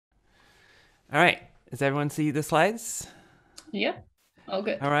All right. Does everyone see the slides? Yep. All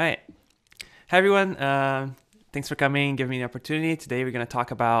good. All right. Hi, everyone. Thanks for coming, giving me the opportunity. Today, we're going to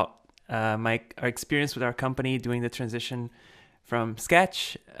talk about our experience with our company doing the transition from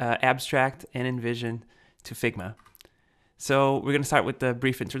Sketch, Abstract, and InVision to Figma. So we're going to start with a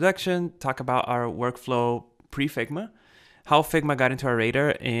brief introduction, talk about our workflow pre-Figma, how Figma got into our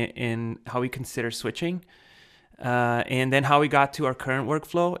radar, and how we consider switching, and then how we got to our current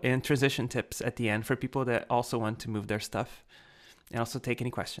workflow and transition tips at the end for people that also want to move their stuff, and also take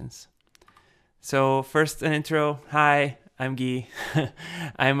any questions. So first, an intro. Hi, I'm Gui.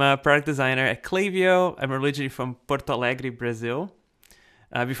 I'm a product designer at Klaviyo. I'm originally from Porto Alegre, Brazil.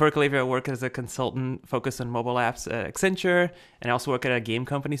 Before Klaviyo, I worked as a consultant focused on mobile apps at Accenture, and I also work at a game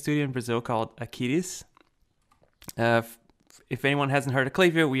company studio in Brazil called Akiris. If anyone hasn't heard of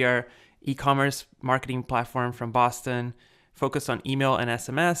Klaviyo, we are e-commerce marketing platform from Boston, focused on email and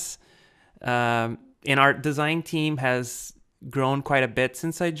SMS. And our design team has grown quite a bit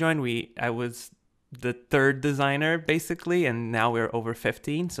since I joined. I was the third designer basically, and now we're over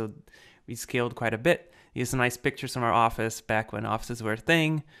 15. So we scaled quite a bit. Here's some nice pictures from our office back when offices were a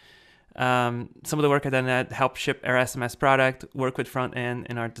thing. Some of the work I've done that help ship our SMS product, work with front end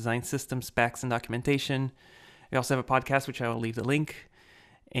in our design system specs and documentation. We also have a podcast, which I will leave the link.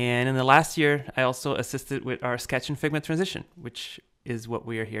 And in the last year, I also assisted with our Sketch and Figma transition, which is what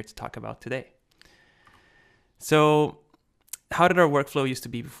we are here to talk about today. So how did our workflow used to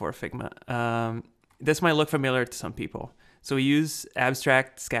be before Figma? This might look familiar to some people. So we use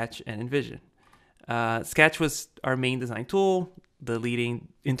Abstract, Sketch, and InVision. Sketch was our main design tool, the leading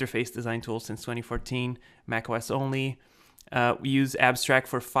interface design tool since 2014, macOS only. We use Abstract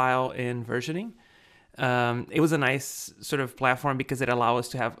for file and versioning. It was a nice sort of platform because it allowed us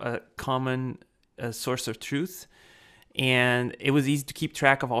to have a common source of truth, and it was easy to keep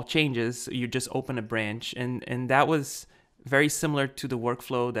track of all changes. You just open a branch, and that was very similar to the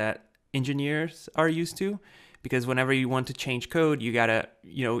workflow that engineers are used to, because whenever you want to change code, you gotta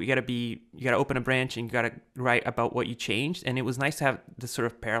open a branch and you gotta write about what you changed. And it was nice to have this sort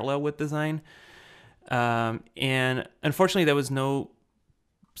of parallel with design. And unfortunately, there was no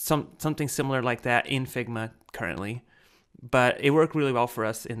something similar like that in Figma currently, but it worked really well for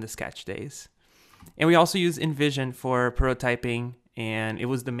us in the Sketch days. And we also use InVision for prototyping, and it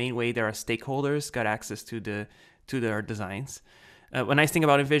was the main way that our stakeholders got access to their designs. One nice thing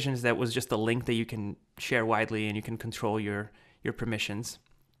about InVision is that it was just a link that you can share widely, and you can control your permissions.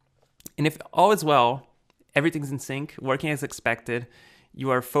 And if all is well, everything's in sync, working as expected, you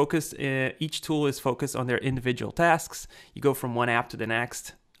are focused, each tool is focused on their individual tasks. You go from one app to the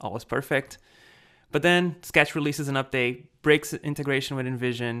next, all is perfect. But then Sketch releases an update, breaks integration with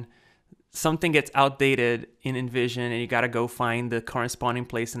InVision, something gets outdated in InVision, and you got to go find the corresponding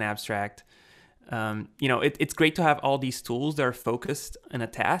place in Abstract. It's great to have all these tools that are focused on a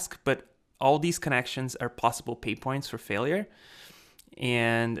task, but all these connections are possible pain points for failure.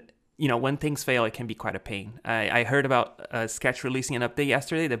 And when things fail, it can be quite a pain. I heard about Sketch releasing an update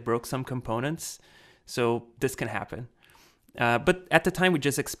yesterday that broke some components, so this can happen. But at the time, we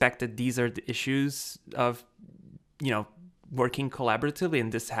just expected these are the issues of, working collaboratively,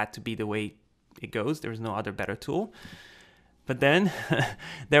 and this had to be the way it goes. There was no other better tool. But then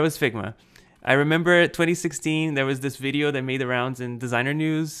there was Figma. I remember 2016, there was this video that made the rounds in designer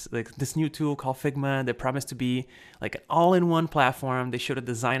news, like this new tool called Figma that promised to be like an all-in-one platform. They showed a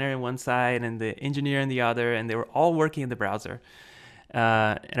designer on one side and the engineer on the other, and they were all working in the browser.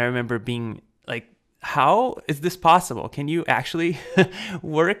 And I remember being like, how is this possible? Can you actually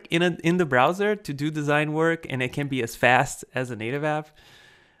work in the browser to do design work, and it can be as fast as a native app?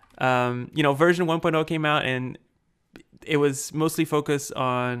 Version 1.0 came out, and it was mostly focused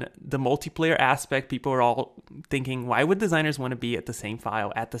on the multiplayer aspect. People were all thinking, why would designers want to be at the same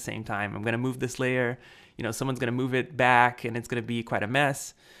file at the same time? I'm going to move this layer, someone's going to move it back, and it's going to be quite a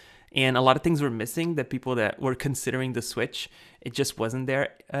mess. And a lot of things were missing that people that were considering the switch, it just wasn't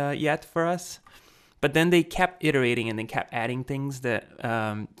there yet for us. But then they kept iterating, and they kept adding things that,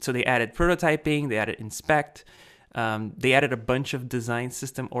 so they added prototyping, they added inspect, they added a bunch of design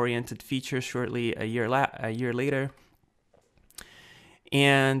system oriented features shortly a year later.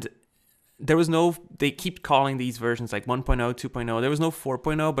 And there was no, they keep calling these versions like 1.0, 2.0. There was no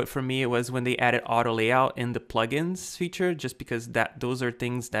 4.0, but for me, it was when they added auto layout in the plugins feature, just because those are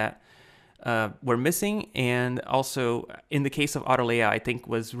things that were missing. And also, in the case of auto layout, I think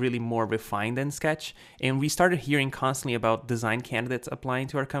was really more refined than Sketch. And we started hearing constantly about design candidates applying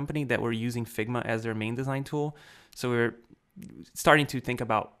to our company that were using Figma as their main design tool. So we were starting to think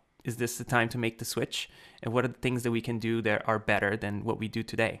about, is this the time to make the switch? And what are the things that we can do that are better than what we do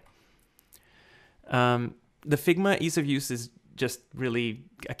today? The Figma ease of use is just really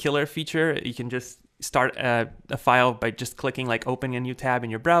a killer feature. You can just start a file by just clicking like opening a new tab in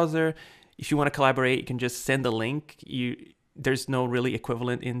your browser. If you want to collaborate, you can just send the link. There's no really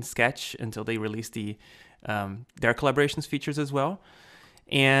equivalent in Sketch until they release their collaborations features as well.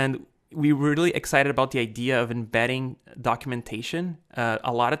 And we were really excited about the idea of embedding documentation.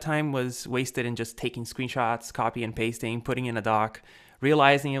 A lot of time was wasted in just taking screenshots, copy and pasting, putting in a doc,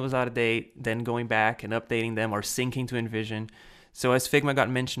 realizing it was out of date, then going back and updating them or syncing to InVision. So as Figma got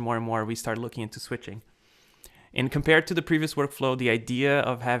mentioned more and more, we started looking into switching. And compared to the previous workflow, the idea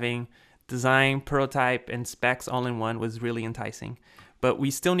of having design, prototype, and specs all in one was really enticing. But we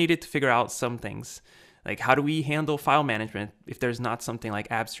still needed to figure out some things. Like, how do we handle file management if there's not something like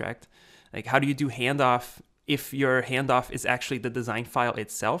abstract? Like, how do you do handoff if your handoff is actually the design file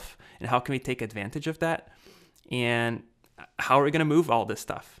itself? And how can we take advantage of that? And how are we going to move all this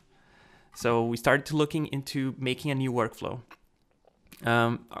stuff? So we started to looking into making a new workflow.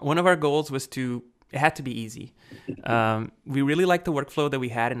 One of our goals was it had to be easy. We really liked the workflow that we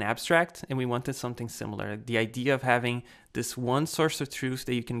had in abstract, and we wanted something similar. The idea of having this one source of truth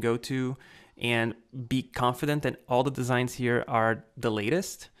that you can go to and be confident that all the designs here are the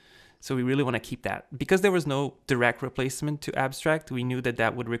latest. So we really want to keep that. Because there was no direct replacement to abstract, we knew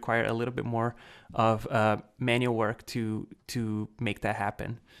that would require a little bit more of manual work to make that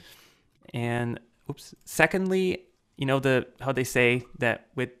happen. And secondly, how they say that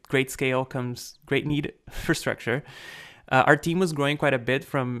with great scale comes great need for structure. Our team was growing quite a bit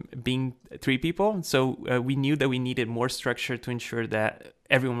from being 3 people. So we knew that we needed more structure to ensure that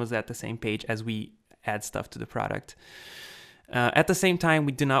everyone was at the same page as we add stuff to the product. At the same time,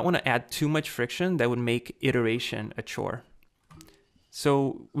 we do not want to add too much friction that would make iteration a chore.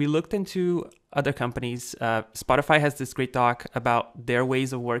 So we looked into other companies. Spotify has this great doc about their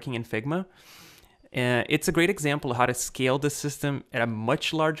ways of working in Figma. It's a great example of how to scale the system at a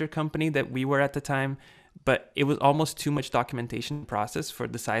much larger company that we were at the time, but it was almost too much documentation process for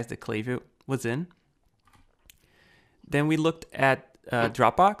the size that Klaviyo was in. Then we looked at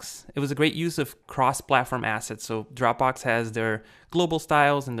Dropbox. It was a great use of cross-platform assets. So Dropbox has their global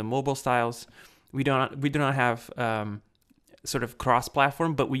styles and the mobile styles. We do not have sort of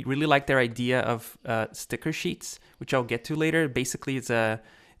cross-platform, but we really like their idea of sticker sheets, which I'll get to later. Basically, it's an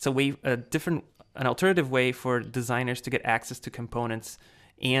alternative way for designers to get access to components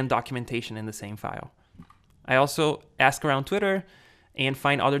and documentation in the same file. I also ask around Twitter and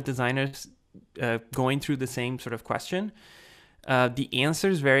find other designers going through the same sort of question. The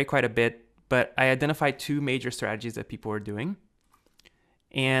answers vary quite a bit, but I identified 2 major strategies that people were doing.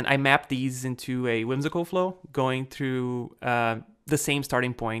 And I mapped these into a whimsical flow, going through the same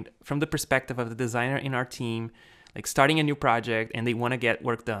starting point from the perspective of the designer in our team, like starting a new project and they want to get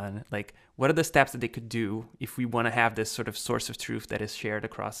work done. Like, what are the steps that they could do if we want to have this sort of source of truth that is shared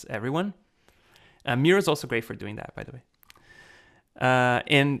across everyone? Miro is also great for doing that, by the way.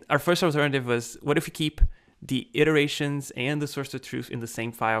 And our first alternative was, what if we keep the iterations and the source of truth in the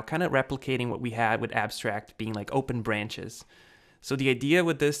same file, kind of replicating what we had with abstract being like open branches. So the idea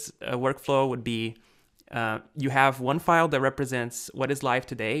with this workflow would be you have one file that represents what is live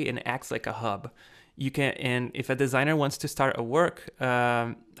today and acts like a hub. And if a designer wants to start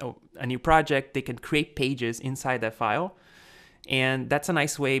a new project, they can create pages inside that file. And that's a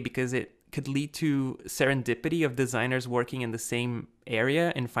nice way because it could lead to serendipity of designers working in the same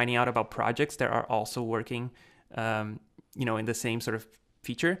area and finding out about projects that are also working, in the same sort of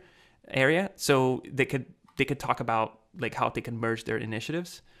feature area. So they could talk about like how they can merge their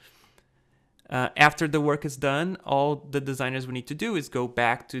initiatives. After the work is done, all the designers would need to do is go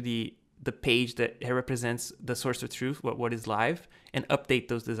back to the page that represents the source of truth, what is live, and update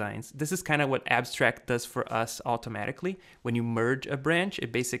those designs. This is kind of what abstract does for us automatically. When you merge a branch,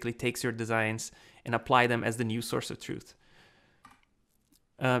 it basically takes your designs and apply them as the new source of truth.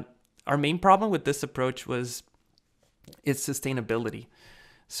 Our main problem with this approach was its sustainability.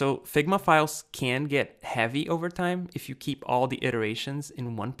 So Figma files can get heavy over time if you keep all the iterations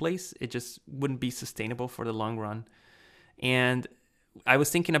in one place. It just wouldn't be sustainable for the long run. And I was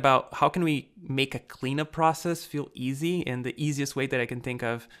thinking about how can we make a cleanup process feel easy, and the easiest way that I can think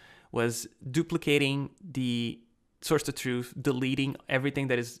of was duplicating the source of truth, deleting everything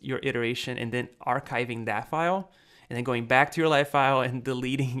that is your iteration, and then archiving that file, and then going back to your live file and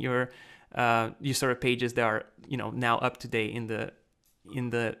deleting your sort of pages that are now up to date in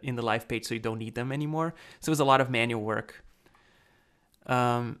the live page, so you don't need them anymore. So it was a lot of manual work.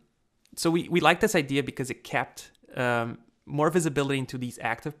 So we like this idea because it kept more visibility into these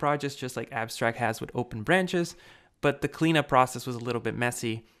active projects, just like abstract has with open branches, but the cleanup process was a little bit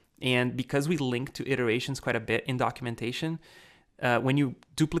messy. And because we link to iterations quite a bit in documentation, when you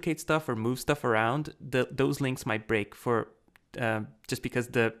duplicate stuff or move stuff around, those links might break for just because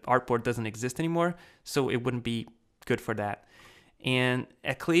the artboard doesn't exist anymore. So it wouldn't be good for that. And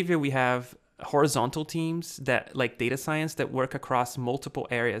at Klaviyo, we have horizontal teams that, like data science, that work across multiple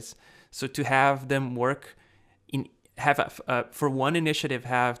areas. So to have them work for one initiative,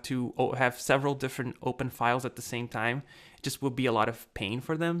 have several different open files at the same time, just will be a lot of pain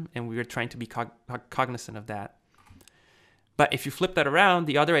for them. And we were trying to be cognizant of that. But if you flip that around,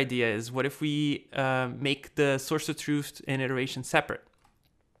 the other idea is, what if we make the source of truth and iteration separate?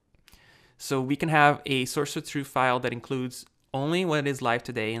 So we can have a source of truth file that includes only what is live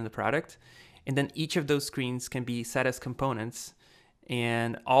today in the product. And then each of those screens can be set as components.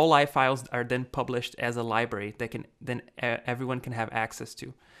 And all live files are then published as a library that everyone can have access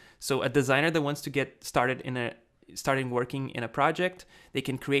to. So a designer that wants to get started starting working in a project, they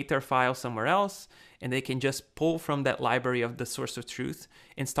can create their file somewhere else, and they can just pull from that library of the source of truth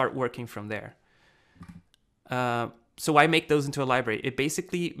and start working from there. So why make those into a library? It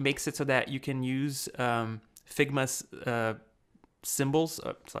basically makes it so that you can use Figma's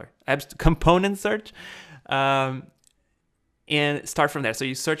component search, and start from there. So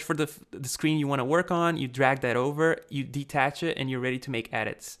you search for the screen you want to work on, you drag that over, you detach it, and you're ready to make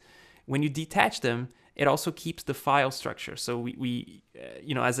edits. When you detach them, it also keeps the file structure. So we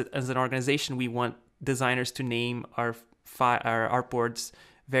as an organization, we want designers to name our artboards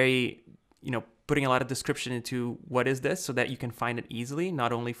very, putting a lot of description into what is this, so that you can find it easily,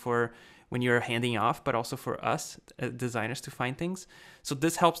 not only for when you're handing off, but also for us designers to find things. So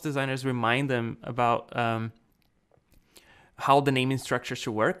this helps designers remind them about how the naming structure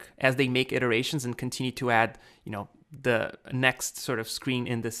should work as they make iterations and continue to add, the next sort of screen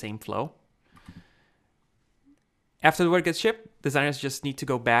in the same flow. After the work gets shipped, designers just need to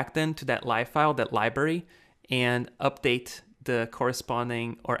go back then to that live file, that library, and update the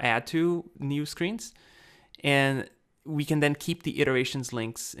corresponding or add to new screens. And we can then keep the iterations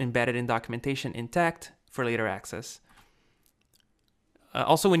links embedded in documentation intact for later access.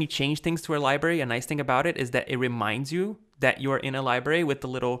 Also, when you change things to a library, a nice thing about it is that it reminds you that you're in a library with the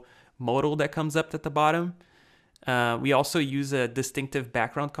little modal that comes up at the bottom. We also use a distinctive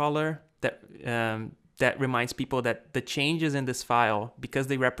background color that reminds people that the changes in this file, because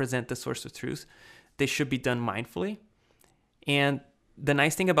they represent the source of truth, they should be done mindfully. And the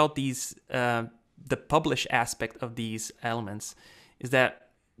nice thing about these, the publish aspect of these elements, is that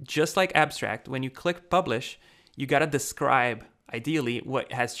just like abstract, when you click publish, you got to describe ideally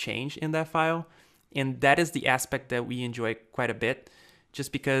what has changed in that file. And that is the aspect that we enjoy quite a bit,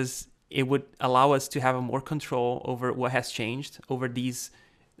 just because it would allow us to have a more control over what has changed over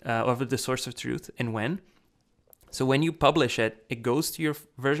the source of truth and when. So when you publish it, it goes to your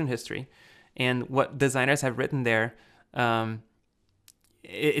version history, and what designers have written there,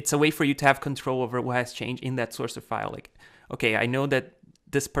 it's a way for you to have control over what has changed in that source of file. Like, okay, I know that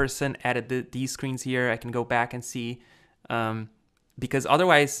this person added these screens here. I can go back and see, because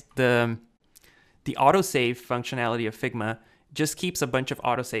otherwise the autosave functionality of Figma just keeps a bunch of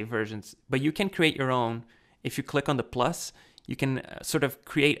autosave versions, but you can create your own. If you click on the plus, you can sort of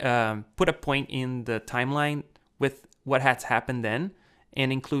put a point in the timeline with what has happened then,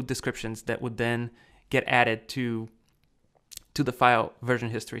 and include descriptions that would then get added to the file version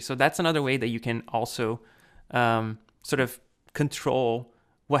history. So that's another way that you can also sort of control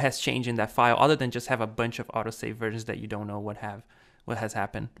what has changed in that file, other than just have a bunch of autosave versions that you don't know what has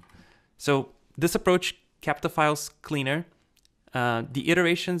happened. So this approach kept the files cleaner. The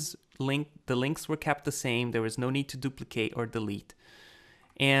iterations the links were kept the same. There was no need to duplicate or delete.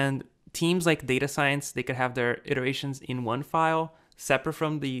 And teams like data science, they could have their iterations in one file, separate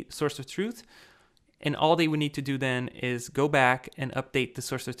from the source of truth. And all they would need to do then is go back and update the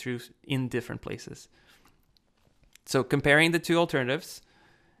source of truth in different places. So comparing the two alternatives,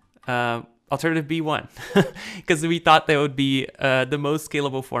 alternative B won, because we thought that would be the most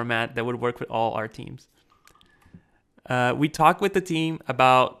scalable format that would work with all our teams. We talked with the team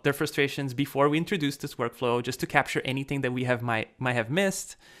about their frustrations before we introduced this workflow, just to capture anything that we might have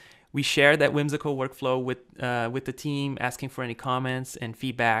missed. We shared that whimsical workflow with the team, asking for any comments and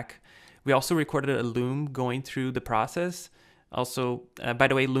feedback. We also recorded a loom going through the process. Also, by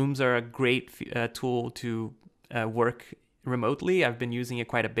the way, looms are a great tool to work remotely. I've been using it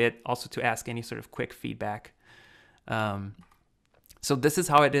quite a bit, also to ask any sort of quick feedback. So this is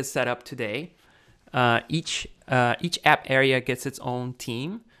how it is set up today. Each app area gets its own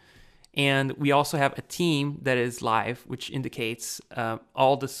team, and we also have a team that is live, which indicates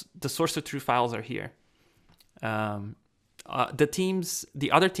all the source of truth files are here.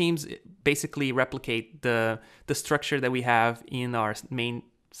 the other teams basically replicate the structure that we have in our main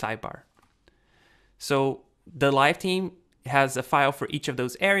sidebar. So the live team has a file for each of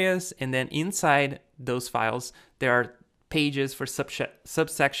those areas, and then inside those files, there are pages for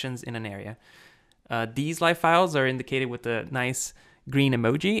subsections in an area. These live files are indicated with a nice green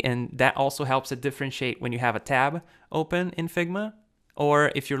emoji, and that also helps it differentiate when you have a tab open in Figma,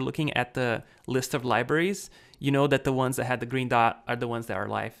 or if you're looking at the list of libraries, you know that the ones that had the green dot are the ones that are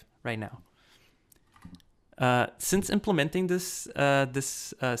live right now. Since implementing this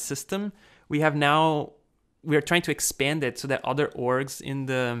system, we are trying to expand it so that other orgs in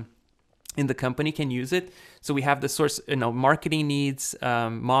the company can use it. So we have the source, marketing needs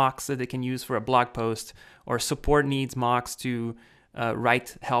mocks that they can use for a blog post, or support needs mocks to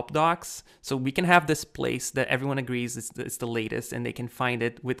write help docs. So we can have this place that everyone agrees it's the latest, and they can find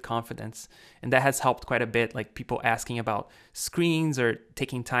it with confidence. And that has helped quite a bit, like people asking about screens or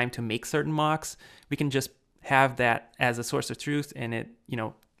taking time to make certain mocks. We can just have that as a source of truth, and it,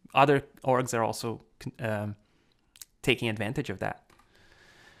 other orgs are also taking advantage of that.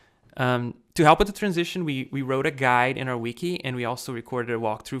 To help with the transition, we wrote a guide in our wiki, and we also recorded a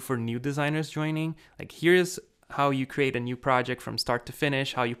walkthrough for new designers joining. Like, here's how you create a new project from start to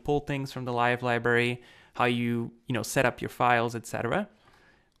finish, how you pull things from the live library, how you set up your files, etc.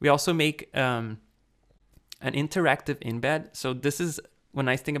 We also make an interactive embed. So this is one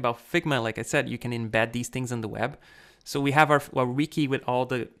nice thing about Figma. Like I said, you can embed these things on the web. So we have our wiki with all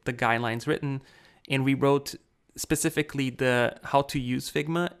the guidelines written, and we wrote specifically the how to use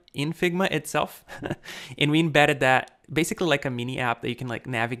Figma in Figma itself. And we embedded that basically like a mini app that you can like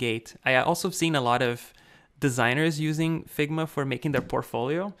navigate. I also have seen a lot of designers using Figma for making their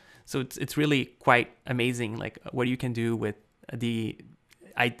portfolio. So it's really quite amazing, like what you can do with the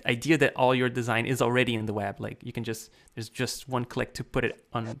idea that all your design is already in the web. Like you can there's just one click to put it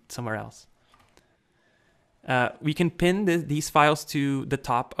on somewhere else. We can pin these files to the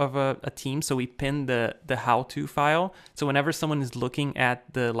top of a team. So we pin the how-to file. So whenever someone is looking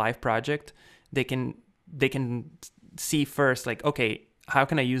at the live project, they can see first, like, okay, how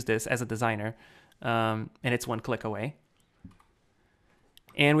can I use this as a designer? And it's one click away.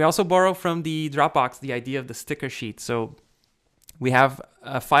 And we also borrow from the Dropbox the idea of the sticker sheet. So we have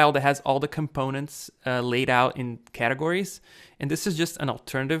a file that has all the components laid out in categories. And this is just an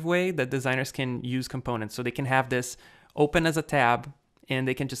alternative way that designers can use components. So they can have this open as a tab, and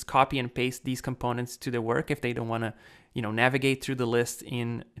they can just copy and paste these components to their work if they don't want to, navigate through the list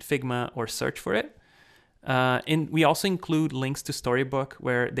in Figma or search for it. And we also include links to Storybook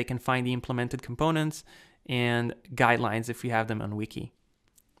where they can find the implemented components and guidelines if we have them on Wiki.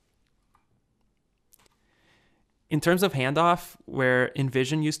 In terms of handoff, where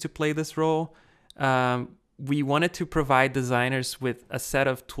InVision used to play this role, we wanted to provide designers with a set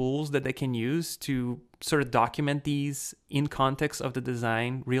of tools that they can use to sort of document these in context of the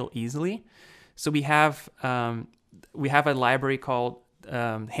design real easily. So we have a library called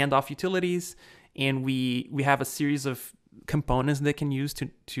Handoff Utilities, and we have a series of components they can use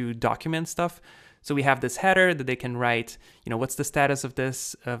to document stuff. So we have this header that they can write, what's the status of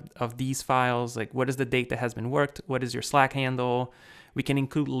this, of these files? Like, what is the date that has been worked? What is your Slack handle? We can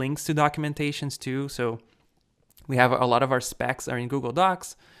include links to documentations too. So we have a lot of our specs are in Google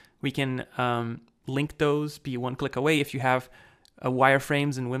Docs. We can link those, be one click away. If you have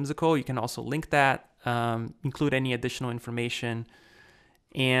wireframes in Whimsical, you can also link that, include any additional information.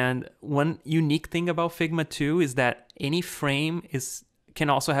 And one unique thing about Figma too is that any frame can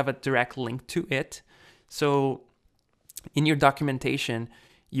also have a direct link to it. So in your documentation,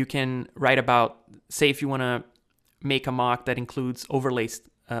 you can write about, say if you want to make a mock that includes overlay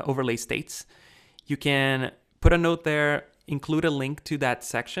states, you can put a note there, include a link to that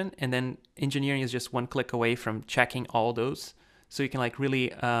section, and then engineering is just one click away from checking all those. So you can like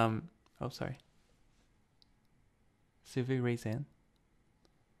really, Sylvie raise hand.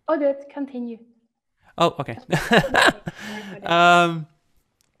 Oh, good. Continue. Oh, okay.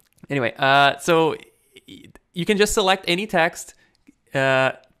 Anyway, so you can just select any text,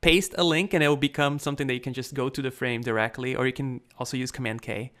 paste a link, and it will become something that you can just go to the frame directly, or you can also use Command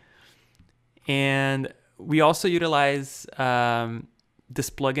K. And we also utilize this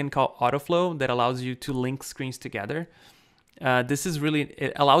plugin called Autoflow that allows you to link screens together.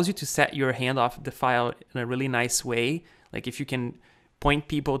 It allows you to set your handoff the file in a really nice way. Like if you can point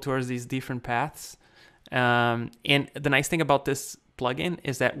people towards these different paths. And the nice thing about this plugin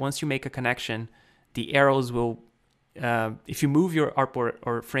is that once you make a connection, the arrows will, if you move your artboard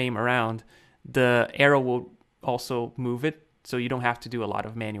or frame around, the arrow will also move it. So you don't have to do a lot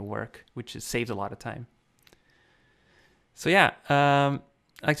of manual work, which saves a lot of time. So yeah,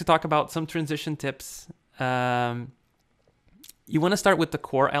 I'd like to talk about some transition tips. You want to start with the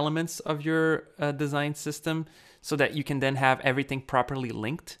core elements of your design system so that you can then have everything properly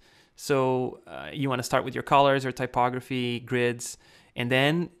linked. So you want to start with your colors or typography, grids, and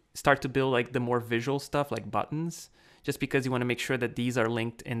then start to build like the more visual stuff like buttons, just because you want to make sure that these are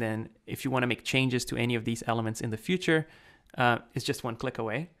linked. And then if you want to make changes to any of these elements in the future, it's just one click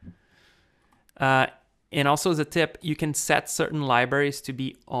away. And also as a tip, you can set certain libraries to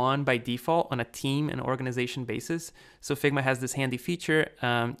be on by default on a team and organization basis. So Figma has this handy feature.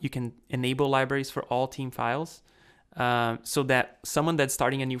 You can enable libraries for all team files, so that someone that's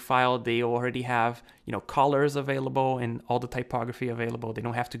starting a new file, they already have, you know, colors available and all the typography available. They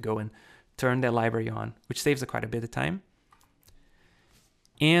don't have to go and turn their library on, which saves quite a bit of time.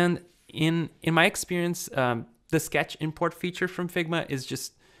 And in my experience, the sketch import feature from Figma is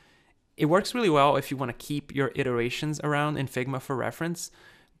just, it works really well if you want to keep your iterations around in Figma for reference.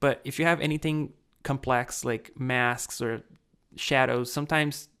 But if you have anything complex like masks or shadows,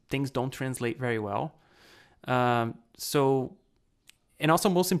 sometimes things don't translate very well. So, and also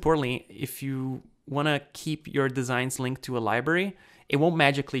most importantly, if you want to keep your designs linked to a library, it won't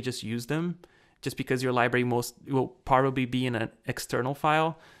magically just use them just because your library will probably be in an external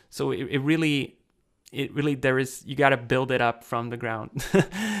file. So it really, you got to build it up from the ground.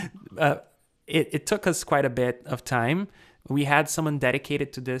 It took us quite a bit of time. We had someone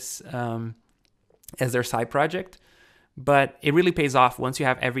dedicated to this as their side project, but it really pays off once you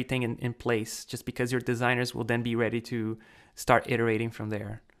have everything in place, just because your designers will then be ready to start iterating from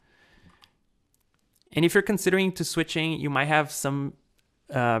there. And if you're considering to switching, you might have some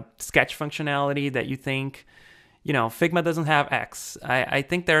sketch functionality that you think, you know, Figma doesn't have X. I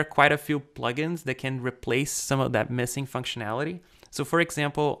think there are quite a few plugins that can replace some of that missing functionality. So for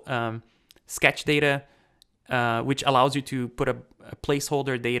example, sketch data, which allows you to put a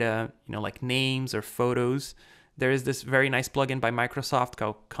placeholder data, you know, like names or photos. There is this very nice plugin by Microsoft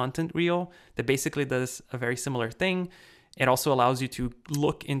called Content Reel that basically does a very similar thing. It also allows you to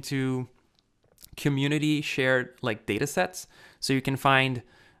look into community shared like data sets. So you can find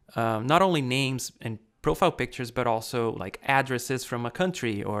not only names and profile pictures, but also like addresses from a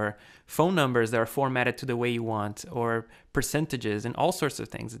country or phone numbers that are formatted to the way you want, or percentages and all sorts of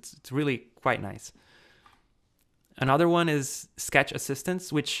things. It's really quite nice. Another one is Sketch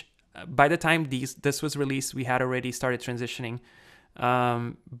Assistance, which by the time this was released, we had already started transitioning.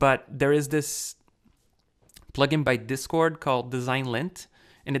 But there is this plugin by Discord called Design Lint,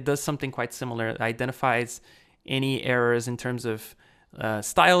 and it does something quite similar. It identifies any errors in terms of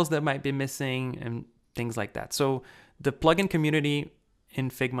styles that might be missing and things like that. So the plugin community in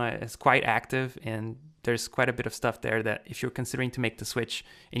Figma is quite active, and there's quite a bit of stuff there that if you're considering to make the switch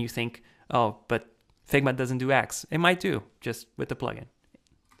and you think, oh, but Figma doesn't do X, it might do just with the plugin.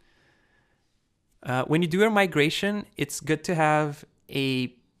 When you do a migration, it's good to have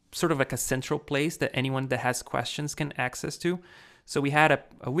a sort of like a central place that anyone that has questions can access to. So we had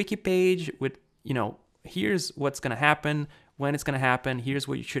a wiki page with, you know, here's what's going to happen, when it's going to happen, here's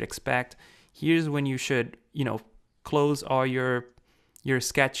what you should expect, here's when you should, you know, close all your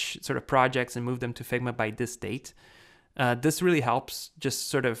sketch sort of projects and move them to Figma by this date. This really helps. Just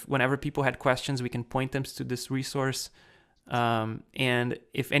sort of whenever people had questions, we can point them to this resource. And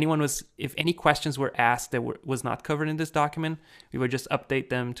if any questions were asked that was not covered in this document, we would just update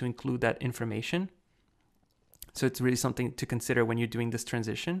them to include that information. So it's really something to consider when you're doing this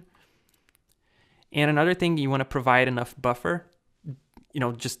transition. And another thing, you want to provide enough buffer. You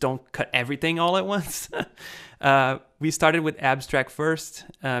know, just don't cut everything all at once. We started with Abstract first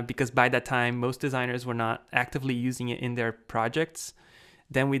because by that time, most designers were not actively using it in their projects.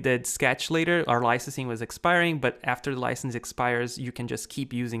 Then we did Sketch later. Our licensing was expiring, but after the license expires, you can just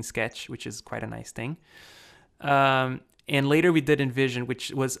keep using Sketch, which is quite a nice thing. And later we did InVision,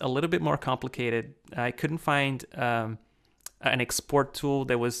 which was a little bit more complicated. I couldn't find an export tool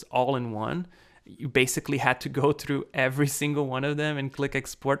that was all in one. You basically had to go through every single one of them and click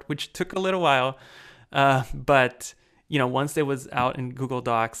export, which took a little while. But you know, once it was out in Google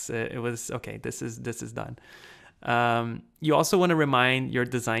Docs, it was okay. This is done. You also want to remind your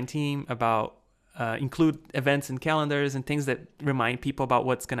design team about include events and calendars and things that remind people about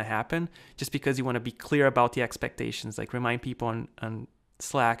what's going to happen, just because you want to be clear about the expectations. Like remind people on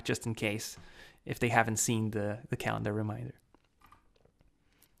Slack just in case if they haven't seen the calendar reminder.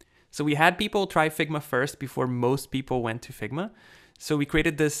 So we had people try Figma first before most people went to Figma. So we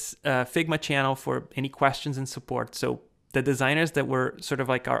created this Figma channel for any questions and support. So the designers that were sort of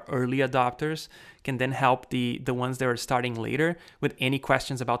like our early adopters can then help the ones that are starting later with any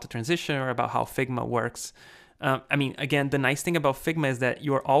questions about the transition or about how Figma works. I mean, again, the nice thing about Figma is that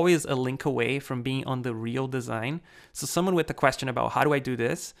you're always a link away from being on the real design. So someone with a question about how do I do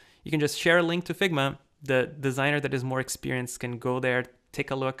this, you can just share a link to Figma. The designer that is more experienced can go there,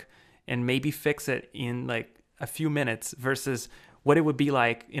 take a look, and maybe fix it in like a few minutes versus what it would be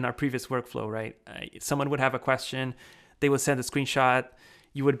like in our previous workflow, right? Someone would have a question, they would send a screenshot,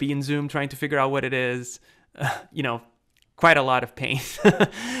 you would be in Zoom trying to figure out what it is, quite a lot of pain.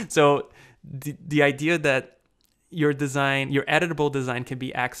 So the idea that your design, your editable design can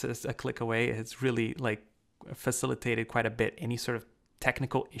be accessed a click away has really like facilitated quite a bit any sort of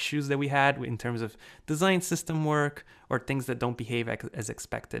technical issues that we had in terms of design system work or things that don't behave as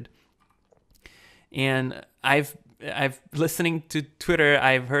expected. And I've listening to Twitter,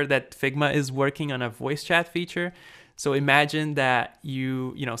 I've heard that Figma is working on a voice chat feature. So imagine that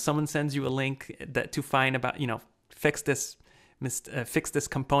someone sends you a link that to find about, fix this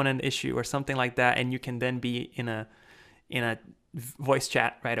component issue or something like that, and you can then be in a voice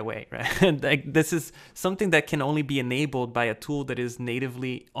chat right away, right? And like, this is something that can only be enabled by a tool that is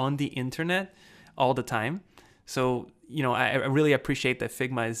natively on the internet all the time. So I really appreciate that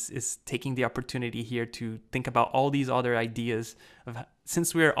Figma is taking the opportunity here to think about all these other ideas of,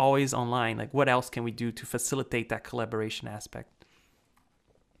 since we're always online, like what else can we do to facilitate that collaboration aspect.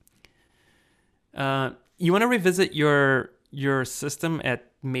 You want to revisit your system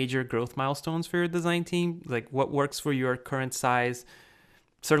at major growth milestones for your design team? Like what works for your current size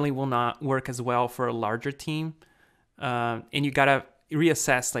certainly will not work as well for a larger team. And you got to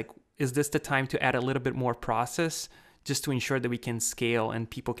reassess, like, is this the time to add a little bit more process just to ensure that we can scale and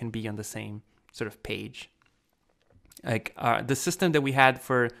people can be on the same sort of page? Like the system that we had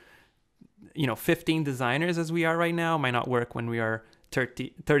for 15 designers as we are right now might not work when we are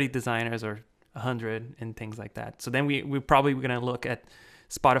 30 designers or 100 and things like that. So then we're probably going to look at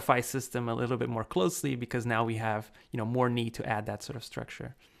Spotify system a little bit more closely because now we have more need to add that sort of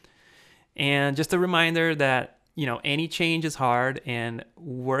structure. And just a reminder that any change is hard, and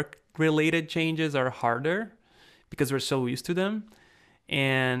work related changes are harder because we're so used to them,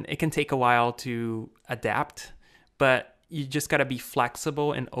 and it can take a while to adapt, but you just got to be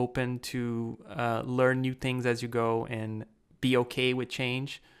flexible and open to learn new things as you go and be okay with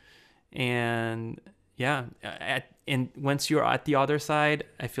change. And yeah, and once you're at the other side,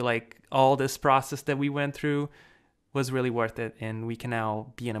 I feel like all this process that we went through was really worth it, and we can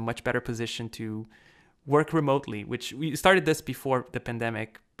now be in a much better position to work remotely, which we started this before the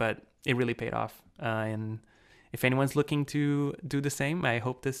pandemic, but it really paid off. And if anyone's looking to do the same, I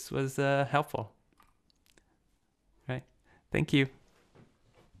hope this was helpful. Right. Thank you.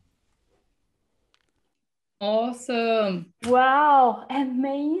 Awesome. Wow,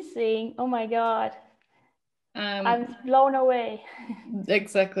 amazing. Oh my God. I'm blown away.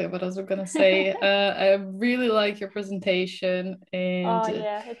 Exactly what I was going to say. I really like your presentation. And oh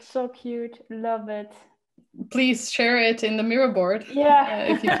yeah, it's so cute. Love it. Please share it in the Miro board. Yeah.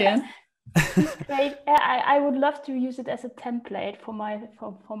 If you can. It's great. I would love to use it as a template for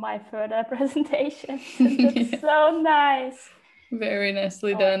my further presentations. It's so nice. Very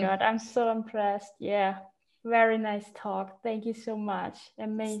nicely done. Oh my God, I'm so impressed. Yeah, very nice talk. Thank you so much.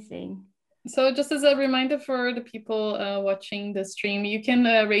 Amazing. So just as a reminder for the people watching the stream, you can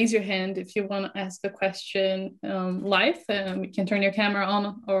raise your hand if you want to ask a question live. You can turn your camera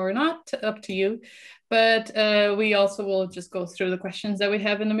on or not, up to you. But we also will just go through the questions that we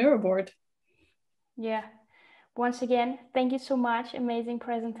have in the Miro board. Yeah. Once again, thank you so much. Amazing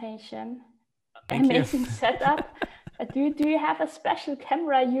presentation. Amazing setup. Do you have a special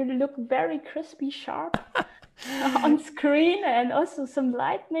camera? You look very crispy sharp on screen, and also some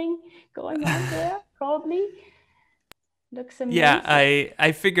lightning going on there, probably. Looks amazing. Yeah,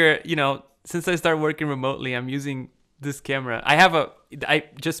 I figure, since I started working remotely, I'm using this camera. I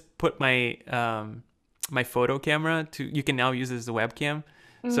just put my my photo camera you can now use it as a webcam.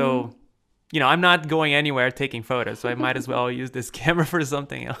 Mm-hmm. So I'm not going anywhere taking photos, so I might as well use this camera for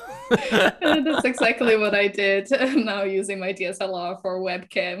something else. That's exactly what I did. I'm now using my DSLR for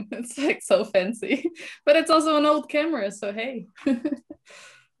webcam. It's like so fancy, but it's also an old camera, so hey.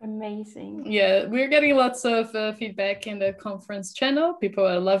 Amazing. Yeah, we're getting lots of feedback in the conference channel. People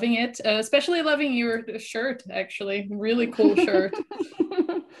are loving it, especially loving your shirt, actually. Really cool shirt.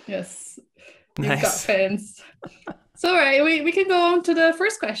 Yes, you've got fans. So, all right, we can go on to the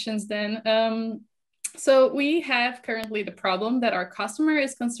first questions then. So we have currently the problem that our customer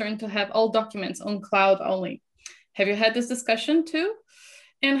is concerned to have all documents on cloud only. Have you had this discussion too?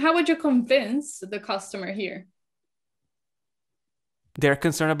 And how would you convince the customer here? They're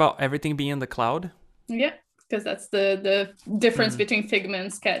concerned about everything being in the cloud? Yeah, because that's the difference between Figma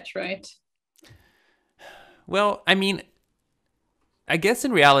and Sketch, right? Well, I mean, I guess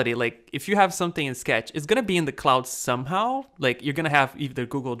in reality, like if you have something in Sketch, it's gonna be in the cloud somehow. Like you're gonna have either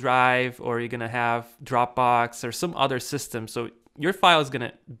Google Drive or you're gonna have Dropbox or some other system. So your file is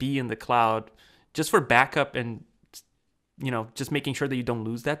gonna be in the cloud just for backup and just making sure that you don't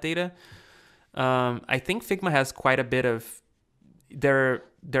lose that data. I think Figma has quite a bit of their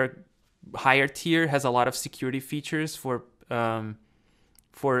higher tier has a lot of security features for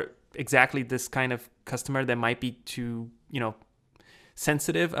exactly this kind of customer that might be too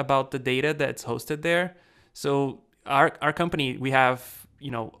sensitive about the data that's hosted there. So our company, we have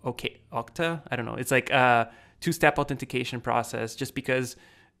Okta. I don't know. It's like a two-step authentication process, just because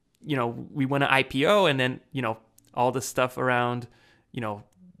we want to IPO, and then all the stuff around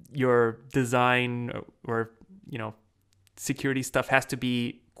your design or security stuff has to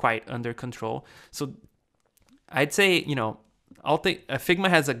be quite under control. So I'd say Figma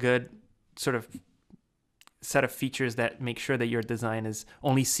has a good sort of set of features that make sure that your design is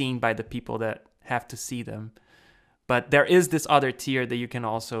only seen by the people that have to see them. But there is this other tier that you can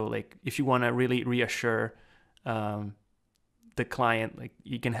also, like, if you want to really reassure the client, like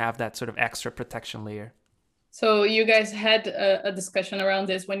you can have that sort of extra protection layer. So you guys had a discussion around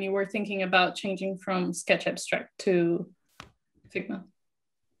this when you were thinking about changing from Sketch Abstract to Figma?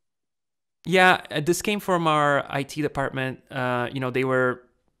 Yeah, this came from our IT department. They were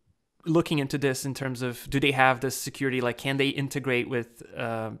looking into this in terms of, do they have this security? Like, can they integrate with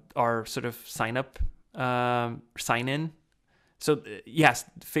our sort of sign in? So yes,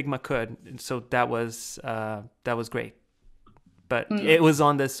 Figma could. So that was great. But it was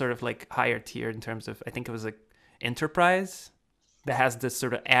on this sort of like higher tier in terms of, I think it was like enterprise that has this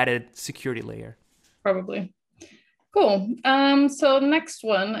sort of added security layer. Probably. Cool. So next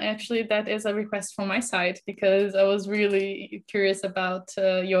one, actually, that is a request from my side, because I was really curious about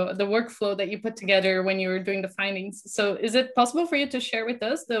the workflow that you put together when you were doing the findings. So is it possible for you to share with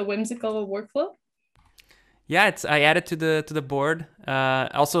us the whimsical workflow? Yeah, I added to the board.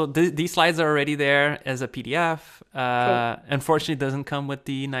 Also, these slides are already there as a PDF. Cool. Unfortunately, it doesn't come with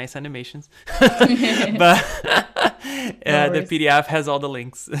the nice animations, but the PDF has all the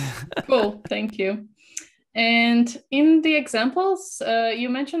links. Cool, thank you. And in the examples, you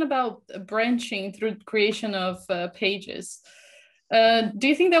mentioned about branching through creation of pages. Do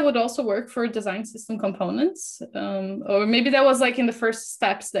you think that would also work for design system components? Or maybe that was like in the first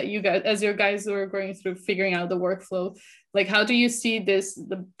steps that you guys, as your guys were going through figuring out the workflow, like how do you see this,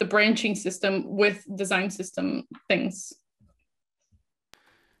 the branching system with design system things?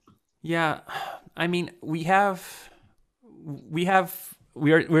 Yeah, I mean, we have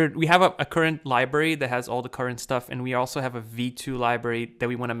a current library that has all the current stuff, and we also have a V2 library that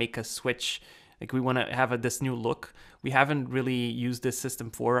we want to make a switch. Like we want to have this new look. We haven't really used this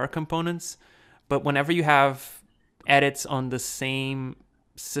system for our components, but whenever you have edits on the same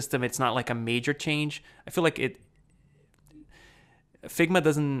system, it's not like a major change. I feel like Figma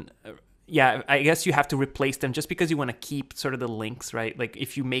doesn't. Yeah, I guess you have to replace them just because you want to keep sort of the links, right? Like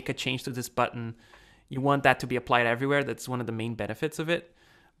if you make a change to this button, you want that to be applied everywhere. That's one of the main benefits of it.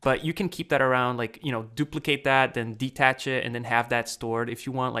 But you can keep that around, like, duplicate that, then detach it, and then have that stored if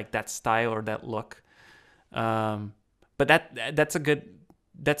you want, like that style or that look. But that's a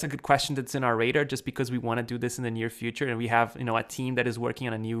good question that's in our radar, just because we want to do this in the near future, and we have a team that is working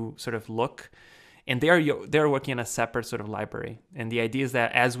on a new sort of look, and they're working on a separate sort of library. And the idea is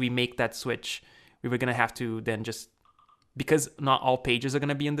that as we make that switch, we were gonna have to then just, because not all pages are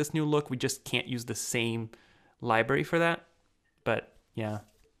gonna be in this new look, we just can't use the same library for that. But yeah.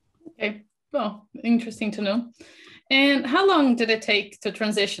 Okay, well, interesting to know. And how long did it take to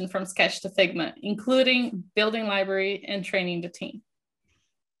transition from Sketch to Figma, including building library and training the team?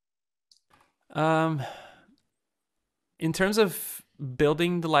 In terms of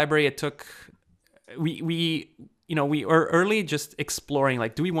building the library, it took, we were early just exploring,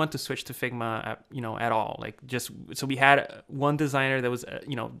 like, do we want to switch to Figma at all? Like, just, so we had one designer that was,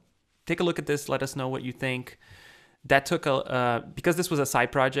 take a look at this, let us know what you think. That took because this was a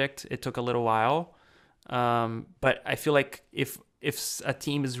side project, it took a little while. But I feel like if a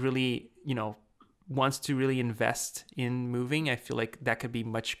team is really, wants to really invest in moving, I feel like that could be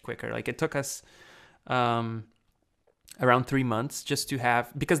much quicker. Like it took us around 3 months just to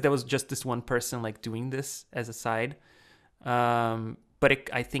have, because there was just this one person like doing this as a side. But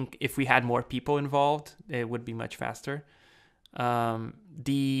I think if we had more people involved, it would be much faster.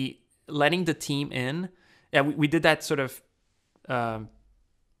 The letting the team in, yeah, we did that sort of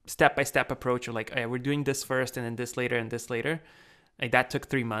step-by-step approach of like, we're doing this first and then this later and this later. Like that took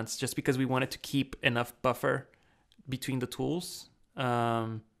 3 months just because we wanted to keep enough buffer between the tools.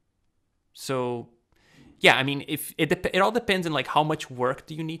 So yeah, I mean, if it all depends on like how much work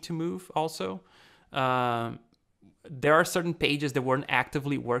do you need to move also. There are certain pages that weren't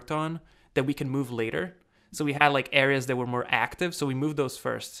actively worked on that we can move later. So we had like areas that were more active, so we moved those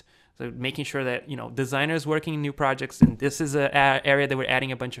first. So making sure that, you know, designers working in new projects, and this is a area that we're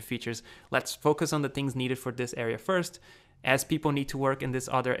adding a bunch of features. Let's focus on the things needed for this area first. As people need to work in this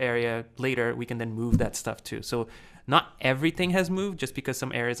other area later, we can then move that stuff too. So not everything has moved just because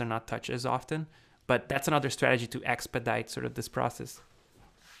some areas are not touched as often, but that's another strategy to expedite sort of this process.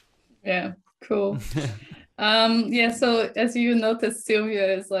 Yeah, cool. Yeah, so as you noticed,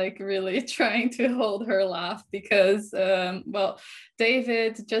 Sylvia is like really trying to hold her laugh because, well,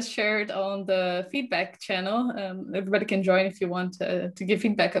 David just shared on the feedback channel. Everybody can join if you want to give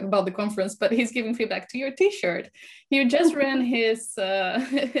feedback about the conference, but he's giving feedback to your t-shirt. He just ran his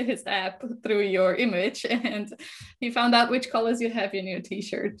his app through your image, and he found out which colors you have in your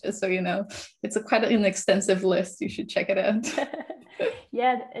t-shirt, just so you know. It's quite an extensive list. You should check it out.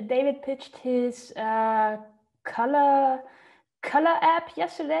 Yeah, David pitched his color app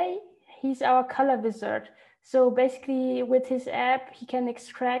yesterday. He's our color wizard. So basically with his app, he can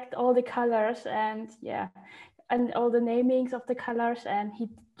extract all the colors and all the namings of the colors. And he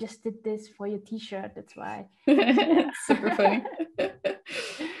just did this for your t-shirt. That's why. Super funny.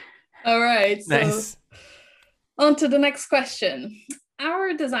 All right. So Nice. On to the next question.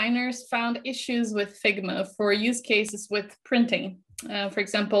 Our designers found issues with Figma for use cases with printing. For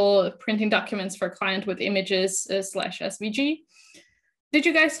example, printing documents for client with images /SVG. Did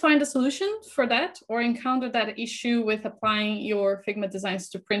you guys find a solution for that or encounter that issue with applying your Figma designs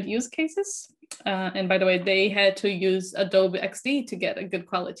to print use cases? And by the way, they had to use Adobe XD to get a good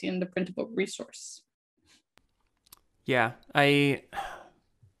quality in the printable resource. Yeah, I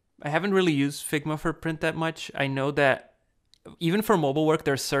haven't really used Figma for print that much. I know that even for mobile work,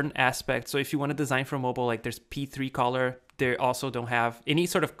 there are certain aspects. So if you want to design for mobile, like there's P3 color, they also don't have any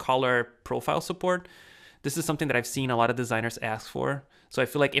sort of color profile support. This is something that I've seen a lot of designers ask for. So I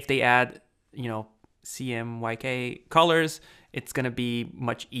feel like if they add, you know, CMYK colors, it's going to be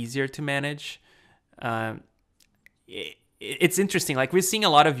much easier to manage. It's interesting. Like we're seeing a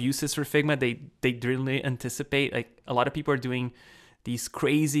lot of uses for Figma. They really anticipate, like a lot of people are doing these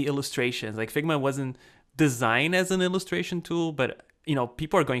crazy illustrations. Like Figma wasn't designed as an illustration tool, but you know,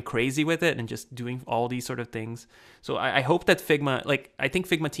 people are going crazy with it and just doing all these sort of things. So I hope that Figma, like I think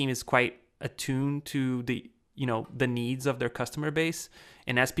Figma team is quite attuned to the, you know, the needs of their customer base.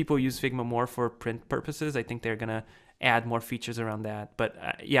 And as people use Figma more for print purposes, I think they're going to add more features around that. But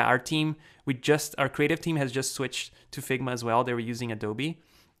yeah, our creative team has just switched to Figma as well. They were using Adobe.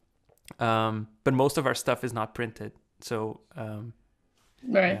 But most of our stuff is not printed. So, right.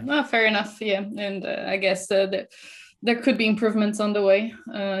 Yeah. Well, fair enough. Yeah. And I guess there could be improvements on the way.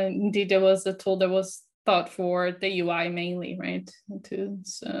 Indeed, there was a tool that was thought for the UI mainly, right? To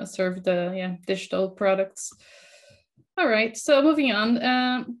serve the digital products. All right, so moving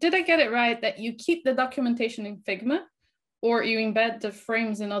on. Did I get it right that you keep the documentation in Figma or you embed the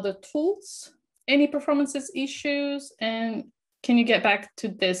frames in other tools? Any performances issues? And can you get back to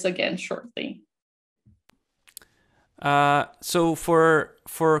this again shortly? So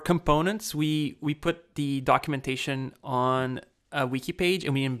for components, we put the documentation on a wiki page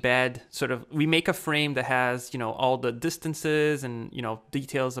and we embed we make a frame that has, you know, all the distances and, you know,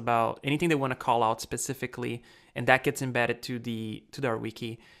 details about anything they want to call out specifically, and that gets embedded to our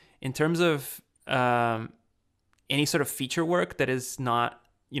wiki. In terms of any sort of feature work that is not,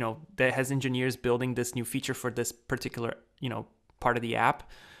 you know, that has engineers building this new feature for this particular, you know, part of the app,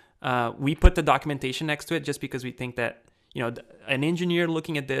 we put the documentation next to it just because we think that, you know, an engineer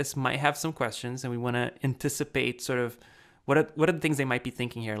looking at this might have some questions and we want to anticipate sort of what are the things they might be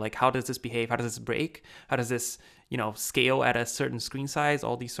thinking here? Like, how does this behave? How does this break? How does this, you know, scale at a certain screen size?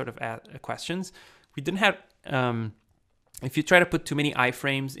 All these sort of questions. We didn't have, if you try to put too many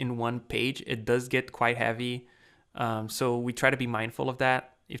iframes in one page, it does get quite heavy. So we try to be mindful of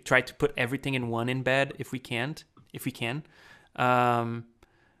that. We've tried to put everything in one embed if we can.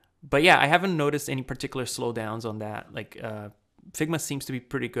 But yeah, I haven't noticed any particular slowdowns on that. Like Figma seems to be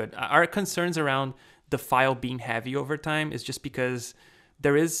pretty good. Our concerns around the file being heavy over time is just because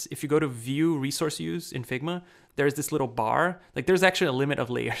there is, if you go to view resource use in Figma, there's this little bar. Like there's actually a limit of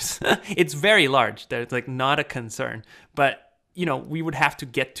layers. It's very large. That's like not a concern. But you know, we would have to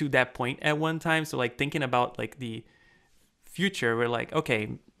get to that point at one time. So like thinking about like the future, we're like,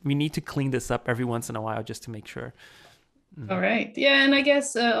 okay, we need to clean this up every once in a while just to make sure. All right. Yeah, and I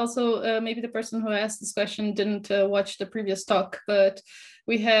guess also maybe the person who asked this question didn't watch the previous talk, but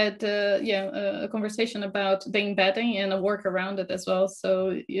we had a conversation about the embedding and a work around it as well.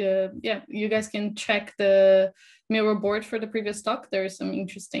 So yeah, you guys can check the Miro board for the previous talk. There is some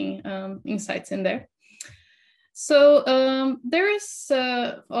interesting insights in there. So there is,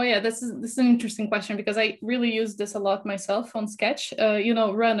 this is an interesting question because I really use this a lot myself on Sketch,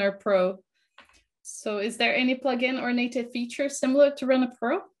 Runner Pro. So is there any plugin or native feature similar to Runner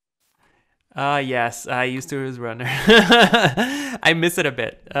Pro? Yes, I used to use Runner. I miss it a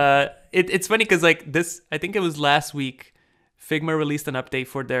bit. It's funny because like this, I think it was last week, Figma released an update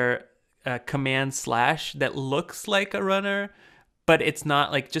for their command / that looks like a runner, but it's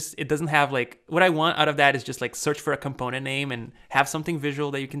not like it doesn't have like, what I want out of that is just like search for a component name and have something visual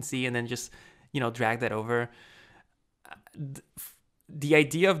that you can see and then just, drag that over. The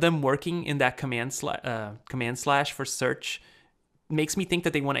idea of them working in that command / for search makes me think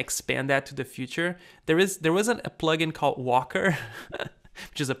that they want to expand that to the future. There wasn't a plugin called Walker,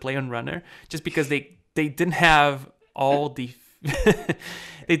 which is a play on runner, just because they didn't have all the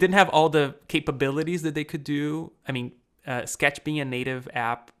they didn't have all the capabilities that they could do. I mean, Sketch being a native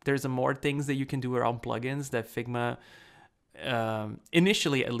app, there's more things that you can do around plugins that Figma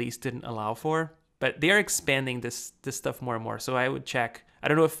initially at least didn't allow for. But they are expanding this stuff more and more. So I would check. I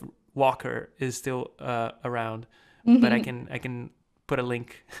don't know if Walker is still around, but I can put a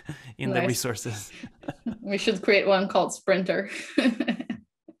link in the resources. We should create one called Sprinter.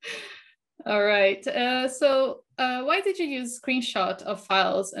 All right. So why did you use screenshot of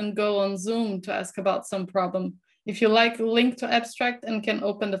files and go on Zoom to ask about some problem? If you like link to abstract and can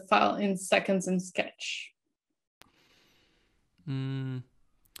open the file in seconds in Sketch.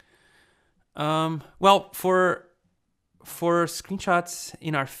 Well, for screenshots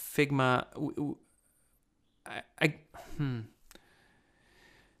in our Figma,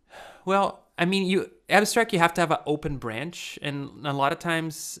 well, I mean, you have to have an open branch, and a lot of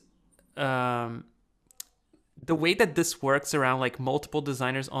times, the way that this works around like multiple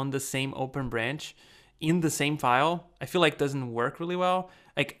designers on the same open branch in the same file, I feel like doesn't work really well.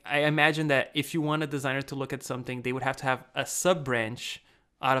 Like I imagine that if you want a designer to look at something, they would have to have a sub branch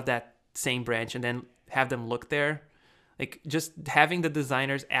out of that same branch and then have them look there. Like just having the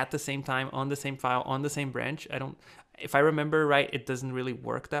designers at the same time on the same file on the same branch, if I remember right, it doesn't really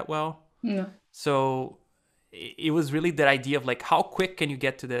work that well. No. So it was really that idea of like, how quick can you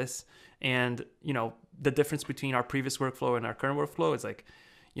get to this? And the difference between our previous workflow and our current workflow is like,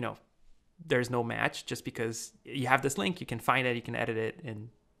 there's no match. Just because you have this link, you can find it, you can edit it, and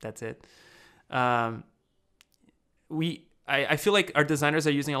that's it. I feel like our designers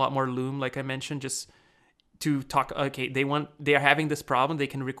are using a lot more Loom, like I mentioned, just to talk. Okay, they are having this problem. They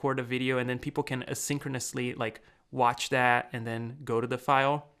can record a video, and then people can asynchronously like watch that and then go to the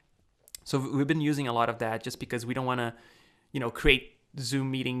file. So we've been using a lot of that just because we don't want to, create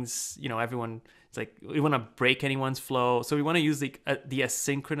Zoom meetings. Everyone, it's like we want to break anyone's flow. So we want to use the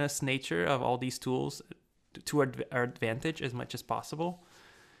asynchronous nature of all these tools to our advantage as much as possible.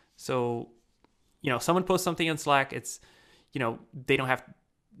 So, someone posts something on Slack, it's, they don't have,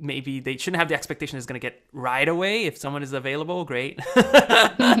 maybe they shouldn't have the expectation it's going to get right away. If someone is available, great.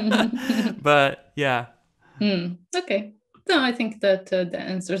 But yeah. Okay. No, I think that that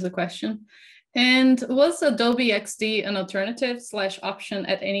answers the question. And was Adobe XD an alternative / option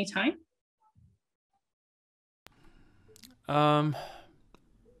at any time?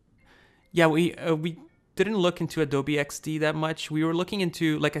 Yeah, we didn't look into Adobe XD that much. We were looking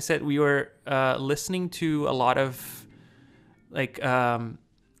into, like I said, we were listening to a lot of like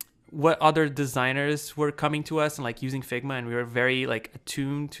what other designers were coming to us and like using Figma, and we were very like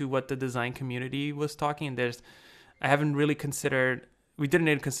attuned to what the design community was talking. And we didn't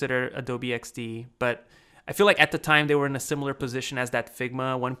even consider Adobe XD, but I feel like at the time they were in a similar position as that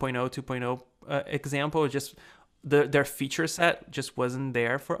Figma 1.0, 2.0 example. Just their feature set just wasn't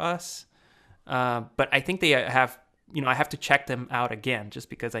there for us. But I think they have, I have to check them out again just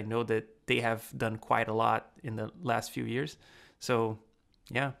because I know that they have done quite a lot in the last few years. So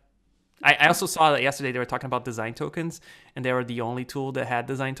yeah. I also saw that yesterday they were talking about design tokens, and they were the only tool that had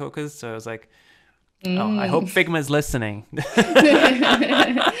design tokens. So I was like, oh, I hope Figma is listening.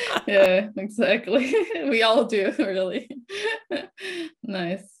 Yeah, exactly. We all do, really.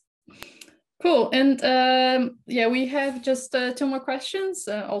 Nice. Cool. And we have just 2 more questions,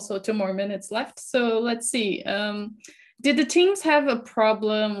 also 2 more minutes left. So let's see. Did the teams have a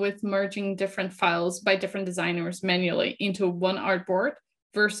problem with merging different files by different designers manually into one artboard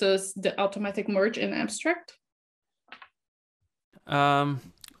versus the automatic merge in abstract?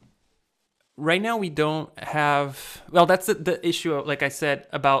 right now we don't have, well, that's the issue of, like I said,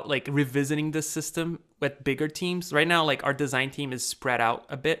 about like revisiting this system with bigger teams. Right now, like our design team is spread out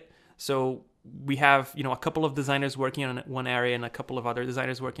a bit. So we have, a couple of designers working on one area and a couple of other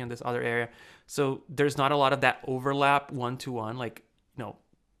designers working on this other area. So there's not a lot of that overlap one-to-one. Like,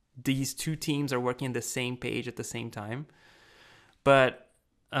 these two teams are working on the same page at the same time. But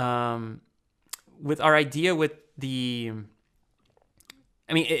with our idea with the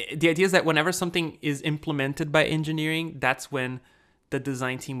idea is that whenever something is implemented by engineering, that's when the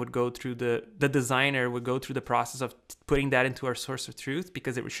design team would go through the designer would go through the process of putting that into our source of truth,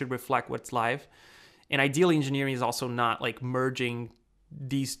 because it should reflect what's live. And ideally, engineering is also not like merging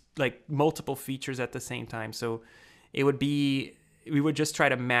these like multiple features at the same time. So we would just try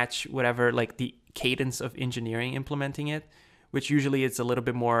to match whatever like the cadence of engineering implementing it, which usually it's a little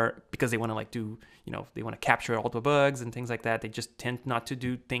bit more because they want to like do, they want to capture all the bugs and things like that. They just tend not to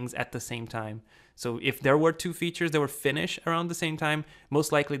do things at the same time. So if there were two features that were finished around the same time,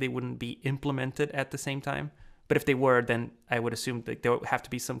 most likely they wouldn't be implemented at the same time. But if they were, then I would assume that there would have to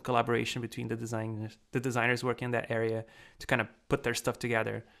be some collaboration between the designers working in that area to kind of put their stuff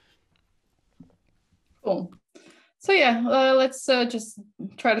together. Cool. So yeah, let's just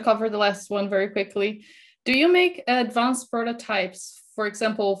try to cover the last one very quickly. Do you make advanced prototypes, for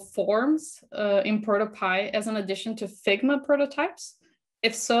example, forms in ProtoPie as an addition to Figma prototypes?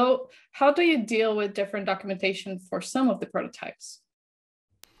 If so, how do you deal with different documentation for some of the prototypes?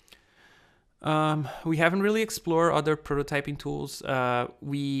 We haven't really explored other prototyping tools.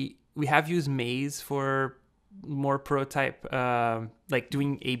 We have used Maze for more prototype, like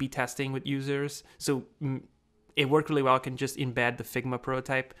doing A/B testing with users. So it worked really well. I can just embed the Figma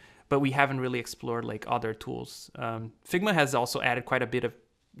prototype, but we haven't really explored like other tools. Figma has also added quite a bit of,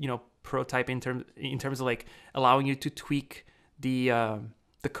 prototype in terms of like allowing you to tweak the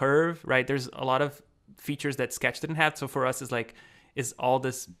curve, right? There's a lot of features that Sketch didn't have. So for us, is all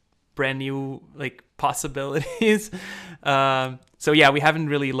this brand new like possibilities. So yeah, we haven't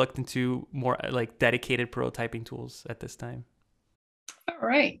really looked into more like dedicated prototyping tools at this time. All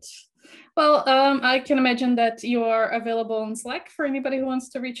right. Well, I can imagine that you are available on Slack for anybody who wants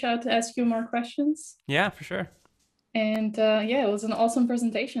to reach out to ask you more questions. Yeah, for sure. And yeah, it was an awesome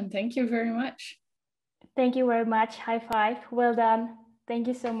presentation. Thank you very much. Thank you very much. High five. Well done. Thank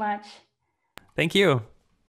you so much. Thank you.